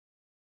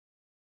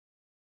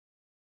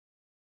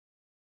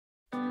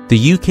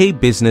The UK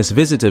Business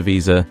Visitor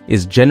Visa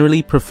is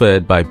generally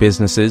preferred by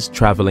businesses,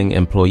 traveling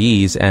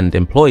employees and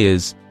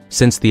employers,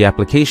 since the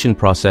application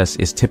process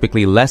is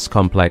typically less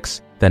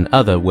complex than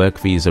other work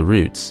visa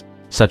routes,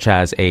 such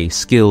as a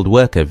skilled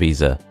worker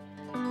visa.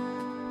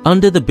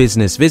 Under the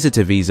Business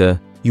Visitor Visa,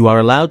 you are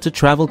allowed to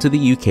travel to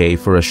the UK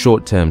for a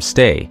short-term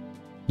stay,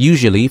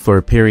 usually for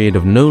a period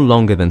of no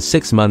longer than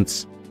 6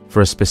 months,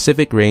 for a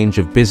specific range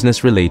of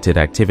business-related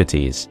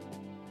activities.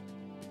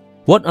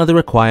 What are the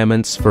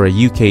requirements for a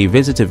UK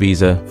visitor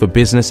visa for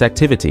business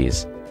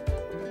activities?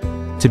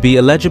 To be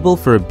eligible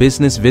for a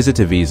business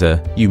visitor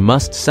visa, you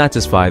must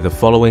satisfy the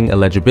following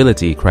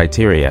eligibility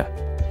criteria.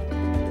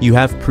 You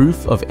have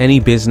proof of any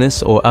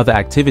business or other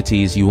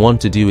activities you want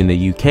to do in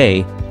the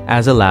UK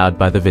as allowed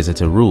by the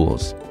visitor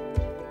rules.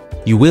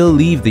 You will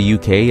leave the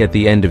UK at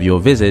the end of your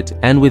visit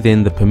and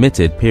within the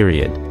permitted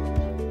period.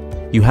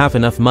 You have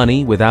enough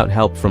money without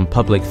help from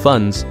public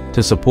funds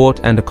to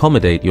support and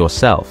accommodate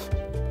yourself.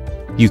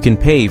 You can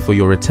pay for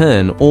your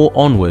return or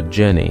onward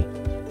journey.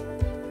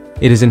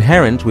 It is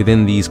inherent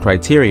within these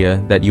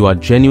criteria that you are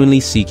genuinely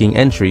seeking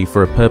entry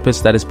for a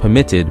purpose that is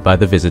permitted by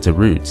the visitor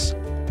routes,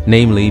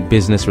 namely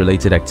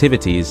business-related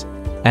activities,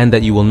 and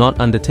that you will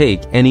not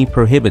undertake any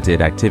prohibited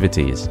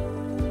activities.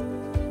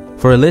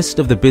 For a list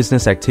of the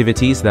business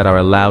activities that are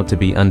allowed to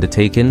be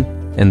undertaken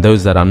and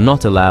those that are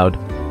not allowed,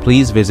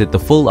 please visit the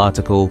full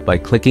article by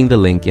clicking the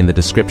link in the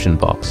description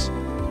box.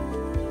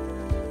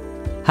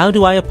 How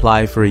do I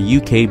apply for a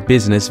UK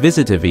Business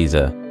Visitor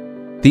Visa?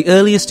 The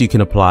earliest you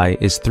can apply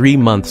is 3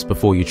 months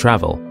before you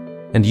travel,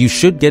 and you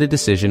should get a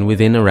decision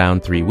within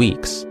around 3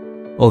 weeks.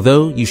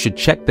 Although you should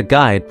check the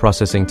guide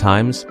processing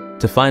times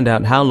to find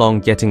out how long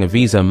getting a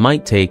visa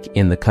might take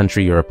in the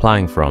country you're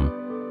applying from.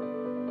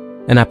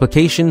 An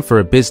application for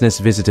a business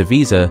visitor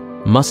visa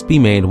must be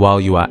made while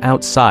you are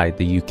outside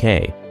the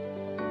UK.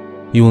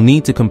 You will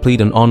need to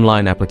complete an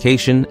online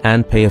application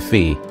and pay a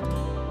fee.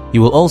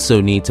 You will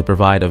also need to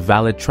provide a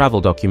valid travel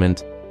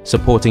document,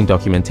 supporting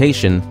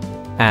documentation,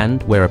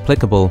 and, where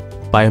applicable,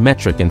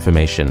 biometric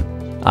information,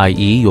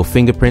 i.e. your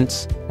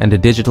fingerprints and a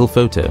digital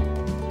photo.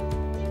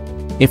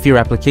 If your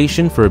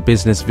application for a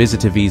business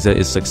visitor visa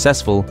is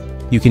successful,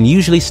 you can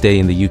usually stay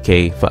in the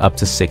UK for up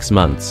to 6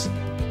 months.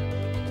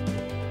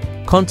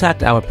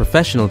 Contact our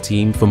professional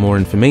team for more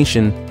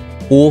information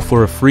or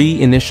for a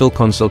free initial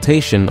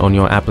consultation on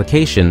your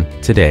application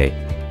today.